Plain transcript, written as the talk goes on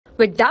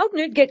With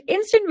Doubtnut, get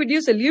instant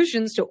video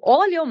solutions to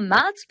all your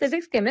maths,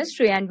 physics,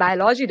 chemistry, and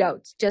biology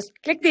doubts. Just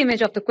click the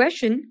image of the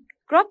question,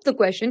 crop the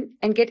question,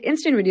 and get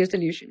instant video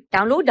solution.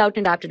 Download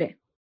Doubtnut app today.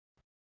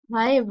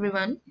 Hi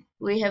everyone,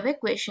 we have a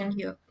question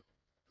here.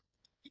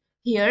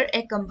 Here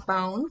a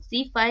compound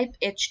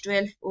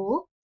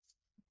C5H12O.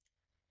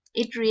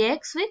 It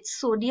reacts with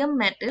sodium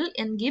metal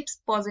and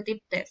gives positive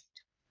test.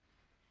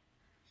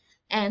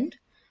 And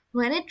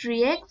when it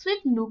reacts with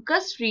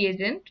Lucas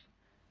reagent,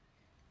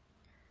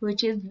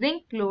 which is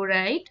zinc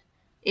chloride,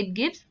 it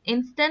gives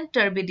instant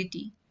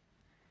turbidity.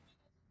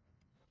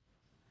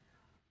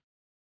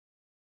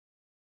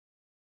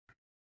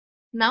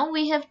 Now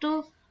we have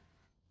to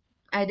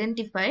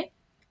identify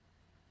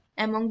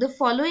among the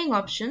following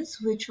options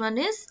which one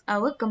is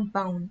our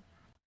compound.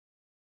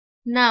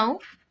 Now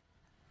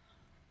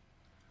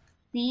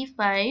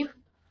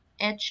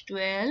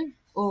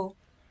C5H12O,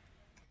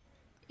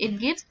 it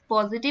gives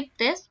positive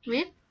test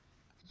with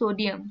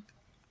sodium.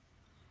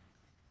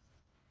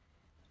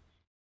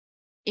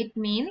 It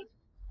means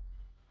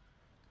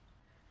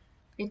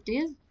it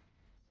is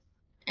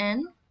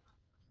an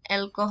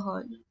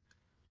alcohol.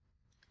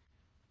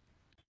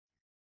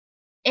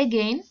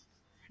 Again,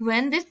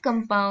 when this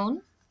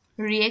compound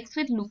reacts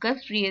with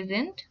Lucas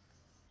reagent,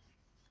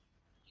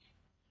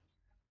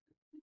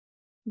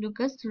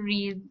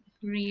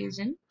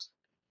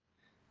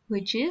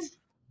 which is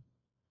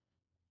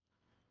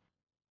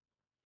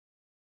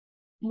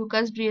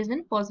Lucas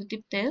reagent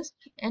positive test,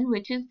 and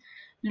which is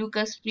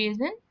Lucas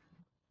reagent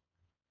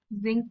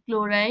zinc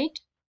chloride,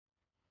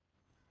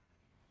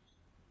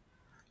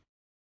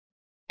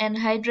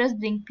 anhydrous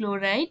zinc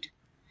chloride,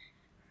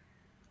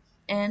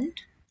 and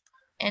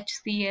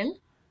HCl.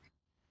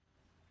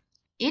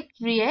 It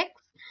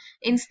reacts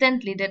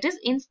instantly, that is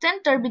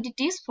instant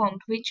turbidity is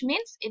formed, which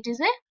means it is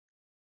a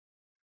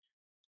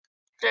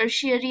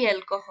tertiary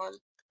alcohol.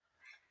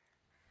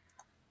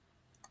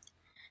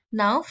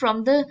 Now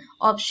from the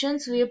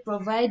options we have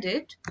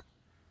provided,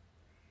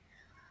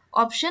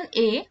 option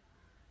A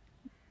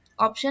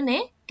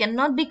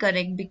cannot be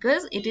correct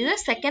because it is a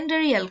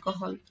secondary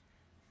alcohol.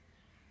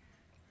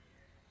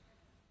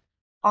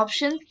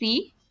 Option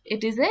C,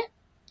 it is a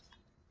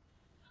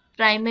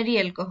primary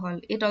alcohol.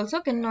 It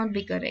also cannot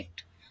be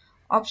correct.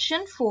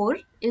 Option 4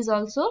 is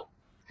also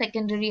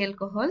secondary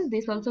alcohol.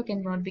 This also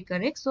cannot be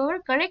correct. So our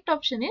correct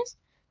option is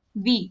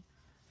B.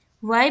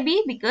 Why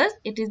B? Because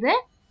it is a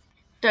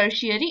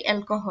tertiary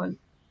alcohol.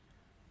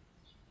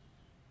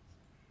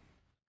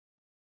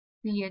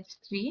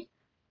 CH3,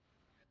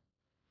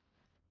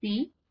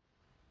 C,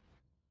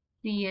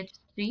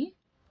 CH3,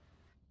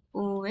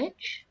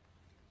 OH,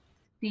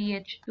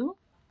 CH2,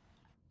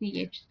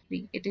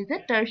 CH3. It is a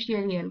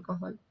tertiary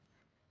alcohol.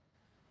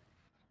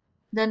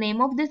 The name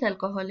of this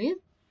alcohol is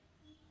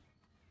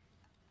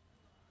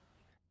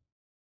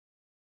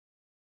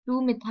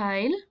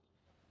 2-methyl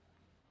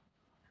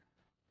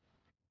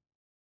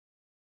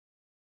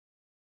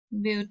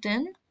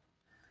butane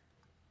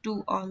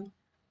 2-ol.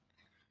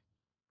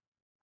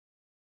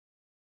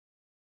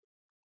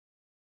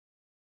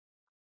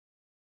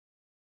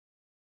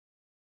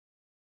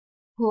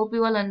 Hope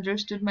you all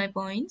understood my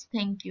points.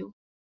 Thank you.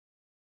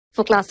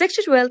 For class 6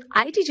 to 12,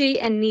 IIT JEE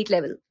and NEET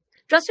level.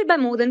 Trusted by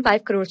more than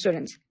 5 crore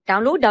students.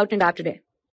 Download Doubtnut app today.